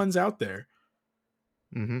decent agree. ones out there.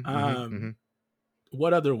 Mhm, mhm, Um, mhm.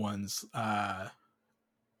 what other ones?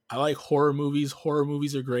 I like horror movies. Horror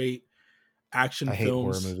movies are great. Action I hate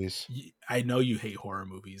horror films. movies. I know you hate horror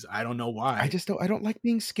movies. I don't know why. I don't like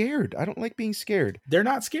being scared. I don't like being scared. They're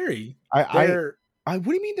not scary. I I They're what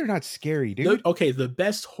do you mean they're not scary, the dude? okay. The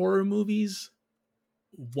best horror movies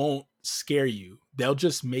won't scare you. They'll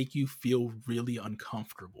just make you feel really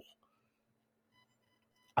uncomfortable.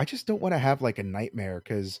 I just don't want to have like a nightmare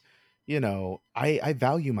because, I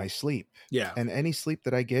value my sleep, Yeah. and any sleep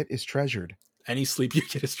that I get is treasured. Any sleep you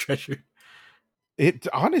get is treasured. It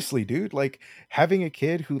honestly, dude, like having a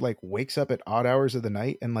kid who like wakes up at odd hours of the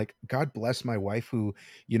night, and like God bless my wife who,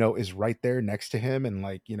 is right there next to him and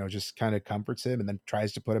like, just kind of comforts him and then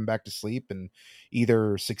tries to put him back to sleep and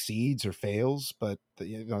either succeeds or fails, but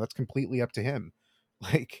that's completely up to him.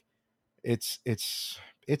 Like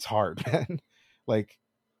it's hard, man. Like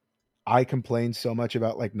I complain so much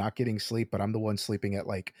about like not getting sleep, but I'm the one sleeping at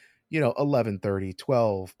like, 11:30,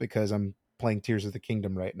 12 because I'm playing Tears of the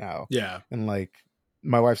Kingdom right now. Yeah. And like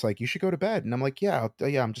my wife's like, "You should go to bed." And I'm like, "Yeah,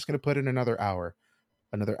 yeah, I'm just going to put in another hour."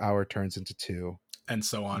 Another hour turns into 2 And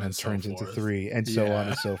so on and and then so turns into forth. 3 and so on Yeah.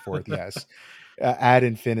 and so forth. Yes. Ad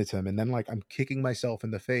infinitum, and then like I'm kicking myself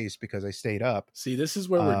in the face because I stayed up. See, this is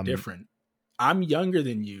where we're Um different. I'm younger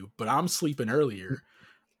than you, but I'm sleeping earlier.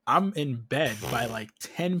 I'm in bed by like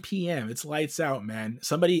 10 p.m. It's lights out, man.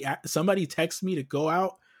 Somebody texts me to go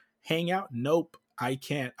out, hang out. Nope, I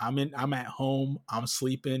can't. I'm at home. I'm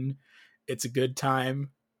sleeping. It's a good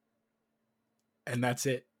time, and that's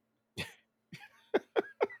it.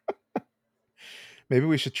 Maybe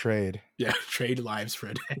we should trade. Yeah, trade lives for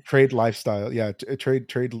a day. Trade lifestyle. Yeah, trade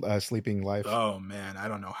sleeping life. Oh man, I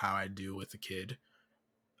don't know how I do with a kid.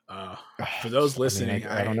 For Just, those I mean, listening,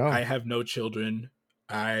 I don't I know. have no children.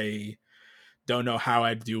 I don't know how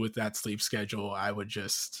I'd do with that sleep schedule. I would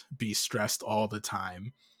just be stressed all the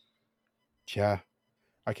time. Yeah,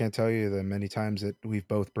 I can't tell you the many times that we've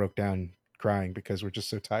both broke down crying because we're just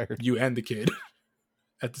so tired. You and the kid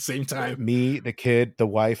at the same time. Me, the kid, the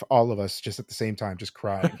wife, all of us just at the same time, just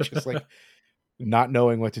crying, just like not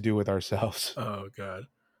knowing what to do with ourselves. Oh god.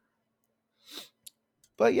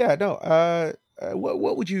 But yeah, no.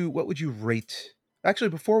 What would you rate? Actually,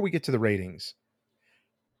 before we get to the ratings,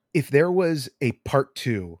 if there was a part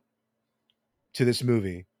 2 to this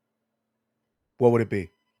movie, what would it be?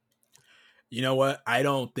 You know what? I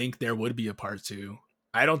don't think there would be a part 2.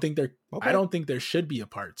 I don't think there I Okay. don't think there should be a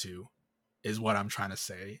part 2 is what I'm trying to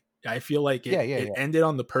say. I feel like Yeah, it yeah, ended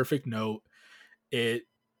on the perfect note. It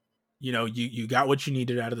you got what you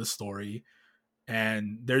needed out of the story,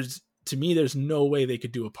 and there's no way they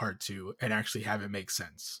could do a part 2 and actually have it make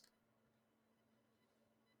sense.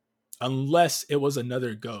 Unless it was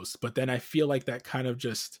another ghost, but then I feel like that kind of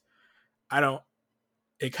just I don't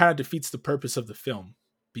it kind of defeats the purpose of the film,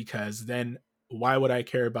 because then why would I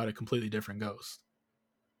care about a completely different ghost?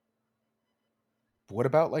 What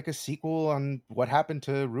about like a sequel on what happened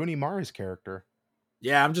to Rooney Mara's character?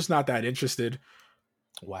 Yeah, I'm just not that interested.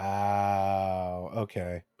 Wow.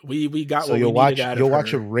 Okay. We got So what we needed out of her. you'll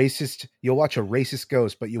watch a racist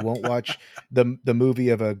ghost, but you won't watch the movie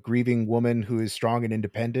of a grieving woman who is strong and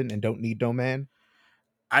independent and don't need no man.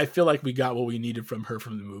 I feel like we got what we needed from her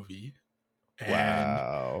from the movie. And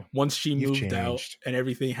Wow. once she You've moved out changed. and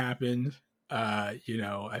everything happened, I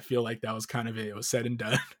feel like that was kind of it. It was said and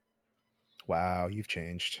done. Wow, you've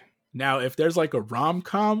changed. Now, if there's like a rom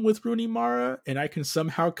com with Rooney Mara and I can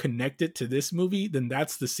somehow connect it to this movie, then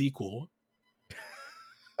that's the sequel.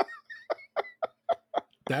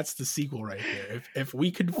 That's the sequel right there. If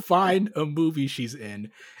we could find a movie she's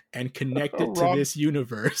in and connect it to Wrong. this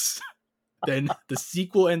universe, then the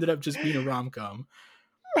sequel ended up just being a rom com.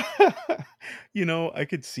 I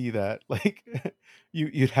could see that. Like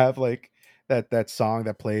you'd have like that song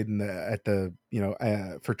that played in the at the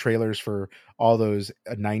for trailers for all those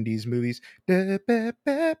 90s movies.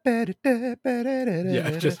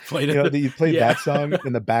 Yeah, just played it. That you played Yeah. that song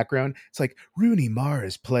in the background. It's like Rooney Mara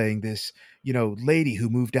is playing this, lady who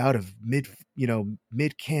moved out of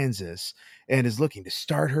mid Kansas and is looking to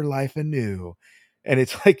start her life anew. And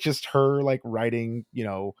it's like just her like riding,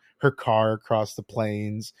 her car across the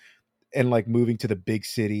plains and like moving to the big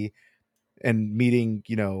city and meeting,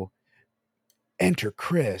 enter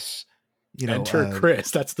Chris. you know, Enter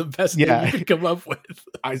Chris. That's the best name you yeah, could come up with.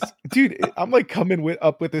 dude, I'm like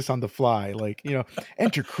up with this on the fly. Like,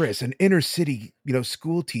 enter Chris, an inner city,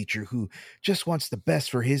 school teacher who just wants the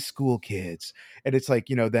best for his school kids. And it's like,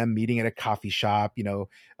 them meeting at a coffee shop,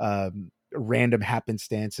 random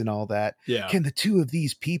happenstance and all that. Yeah. Can the two of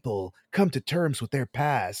these people come to terms with their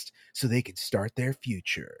past so they can start their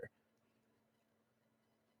future?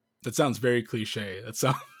 That sounds very cliche.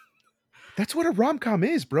 That's what a rom-com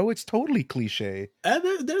is, bro. It's totally cliche.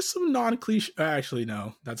 There's some non-cliche. Actually,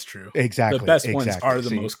 no, that's true. Exactly. The best ones are the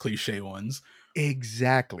See? most cliche ones.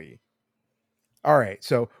 Exactly. All right.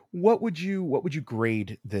 So what would you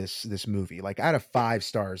grade this movie? Like, out of 5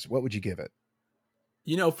 stars, what would you give it?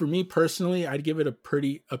 For me personally, I'd give it a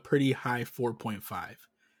pretty high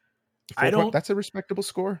 4.5. That's a respectable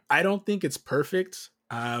score. I don't think it's perfect.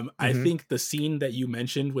 I think the scene that you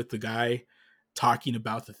mentioned with the guy talking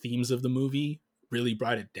about the themes of the movie really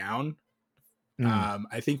brought it down.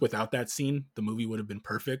 I think without that scene, the movie would have been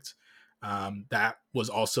perfect. That was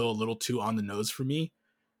also a little too on the nose for me.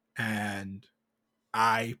 And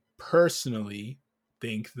I personally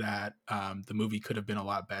think that the movie could have been a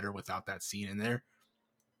lot better without that scene in there.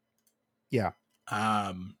 Yeah.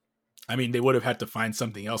 I mean, they would have had to find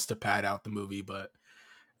something else to pad out the movie, but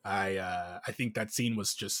I think that scene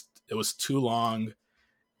was it was too long.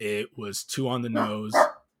 It was too on the nose.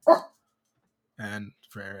 And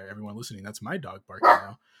for everyone listening, that's my dog barking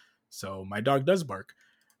now. So my dog does bark.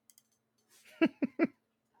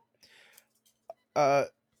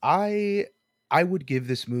 I would give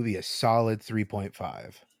this movie a solid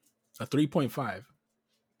 3.5. A 3.5.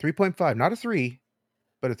 3.5, not a 3,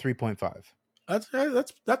 but a 3.5.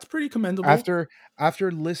 That's pretty commendable.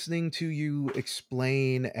 After listening to you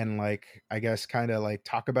explain and I guess kind of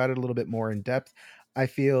talk about it a little bit more in depth, I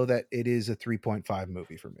feel that it is a 3.5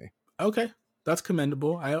 movie for me. Okay, that's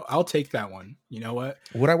commendable. I'll take that one. You know what?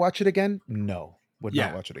 Would I watch it again? No, would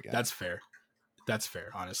not watch it again. That's fair. That's fair,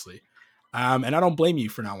 honestly. And I don't blame you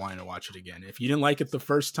for not wanting to watch it again. If you didn't like it the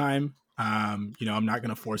first time, I'm not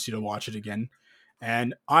going to force you to watch it again.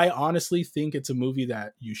 And I honestly think it's a movie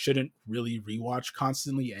that you shouldn't really rewatch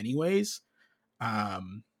constantly anyways.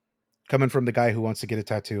 Coming from the guy who wants to get a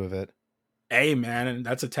tattoo of it. Hey, man,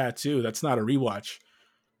 that's a tattoo. That's not a rewatch.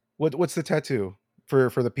 What's the tattoo for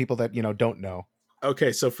the people that, don't know?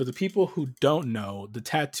 Okay, so for the people who don't know, the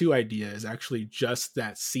tattoo idea is actually just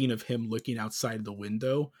that scene of him looking outside the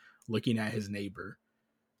window, looking at his neighbor.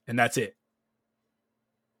 And that's it.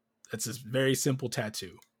 That's a very simple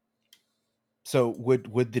tattoo. So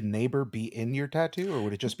would the neighbor be in your tattoo, or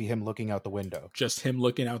would it just be him looking out the window? Just him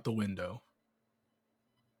looking out the window.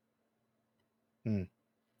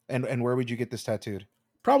 And where would you get this tattooed?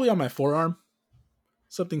 Probably on my forearm.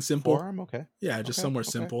 Something simple. Forearm, okay. Yeah, just somewhere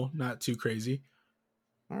simple, not too crazy.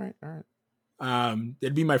 All right.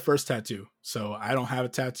 It'd be my first tattoo. So I don't have a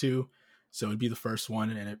tattoo, so it'd be the first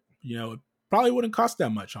one, and it probably wouldn't cost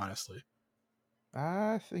that much, honestly.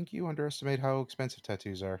 I think you underestimate how expensive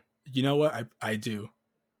tattoos are. You know what? I do.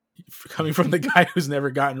 Coming from the guy who's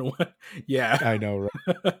never gotten one. Yeah. I know,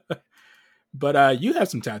 right? But you have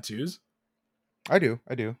some tattoos. I do.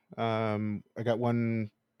 I got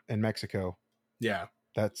one in Mexico. Yeah.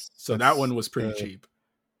 That's that one was pretty cheap.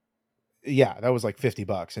 Yeah, that was like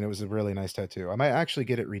 $50, and it was a really nice tattoo. I might actually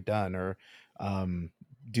get it redone or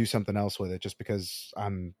do something else with it, just because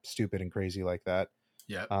I'm stupid and crazy like that.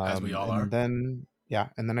 Yeah, as we all are. And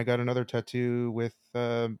then I got another tattoo with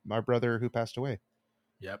my brother who passed away.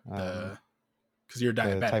 Yep. Because you're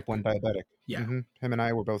diabetic. Type 1 diabetic. Yeah. Mm-hmm. Him and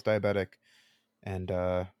I were both diabetic, and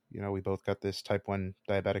we both got this type 1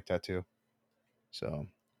 diabetic tattoo. So,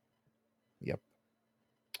 yep.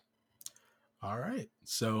 All right.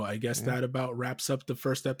 So I guess that about wraps up the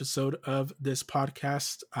first episode of this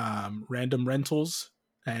podcast, Random Rentals.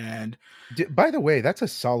 And by the way, that's a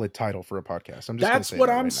solid title for a podcast. That's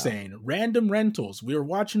what I'm saying. Random Rentals. We were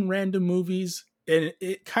watching random movies, and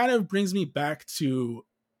it kind of brings me back to,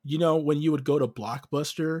 when you would go to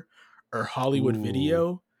Blockbuster or Hollywood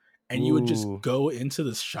Video, and you would just go into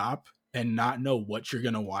the shop and not know what you're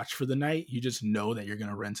going to watch for the night. You just know that you're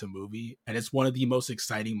going to rent a movie, and it's one of the most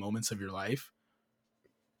exciting moments of your life.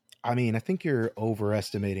 I mean, I think you're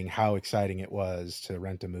overestimating how exciting it was to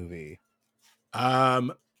rent a movie.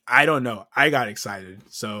 I don't know. I got excited.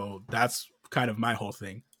 So that's kind of my whole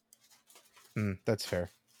thing. That's fair.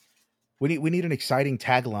 We need an exciting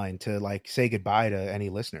tagline to say goodbye to any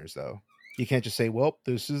listeners, though. You can't just say, well,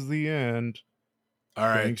 this is the end. All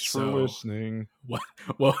right. Thanks for listening.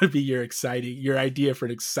 What would be your idea for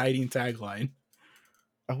an exciting tagline?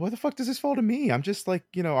 What the fuck does this fall to me? I'm just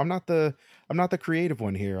I'm not the creative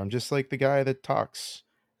one here. I'm just the guy that talks.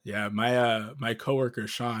 Yeah, my coworker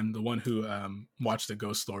Sean, the one who watched the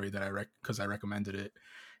Ghost Story that because I recommended it,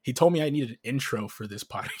 he told me I needed an intro for this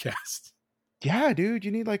podcast. Yeah, dude,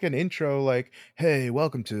 you need like an intro, like, "Hey,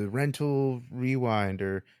 welcome to Rental Rewind,"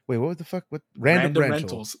 or wait, what the fuck? What Random Random Rental?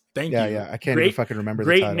 Rentals. Thank Yeah, you. yeah. I can't even Great, fucking remember the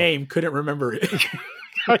great title. name. Couldn't remember it.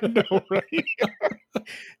 I know, right?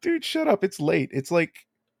 Dude, shut up. It's late. It's like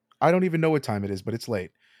I don't even know what time it is, but it's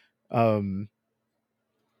late. Um,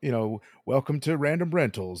 welcome to Random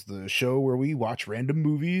Rentals, the show where we watch random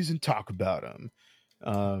movies and talk about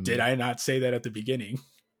them. Did I not say that at the beginning?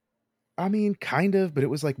 I mean, kind of, but it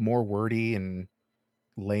was like more wordy and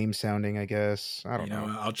lame sounding, I guess. I don't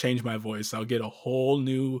know. I'll change my voice. I'll get a whole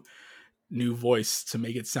new voice to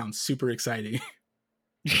make it sound super exciting.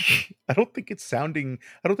 I don't think it's sounding.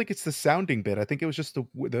 I don't think it's the sounding bit. I think it was just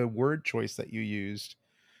the word choice that you used.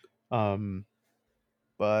 Um,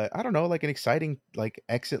 but I don't know, like an exciting like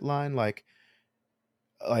exit line, like,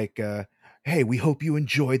 hey, we hope you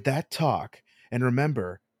enjoyed that talk, and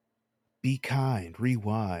remember, be kind,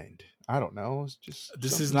 rewind. I don't know. It's just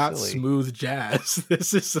This is something not silly. smooth jazz.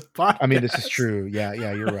 This is a I mean, this is podcast. true. Yeah,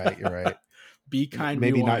 yeah, you're right. You're right. Be kind,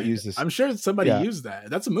 Maybe not rewind. use this. I'm sure somebody Yeah, used that.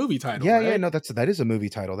 That's a movie title, yeah, yeah. right? No, that is a movie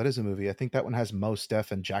title. That is a movie. I think that one has Mos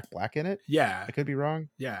Def and Jack Black in it. Yeah, I could be wrong.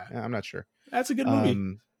 yeah. Yeah, I'm not sure. That's a good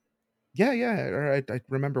movie. Yeah, yeah. Or I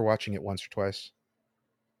remember watching it once or twice.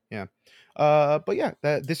 Yeah. But yeah,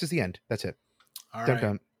 this is the end. That's it. All Dun right.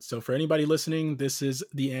 dun. So for anybody listening, this is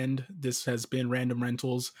the end. This has been Random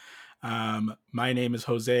Rentals. My name is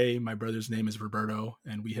Jose. My brother's name is Roberto,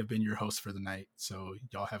 and we have been your hosts for the night. So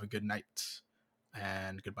y'all have a good night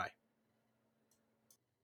and goodbye.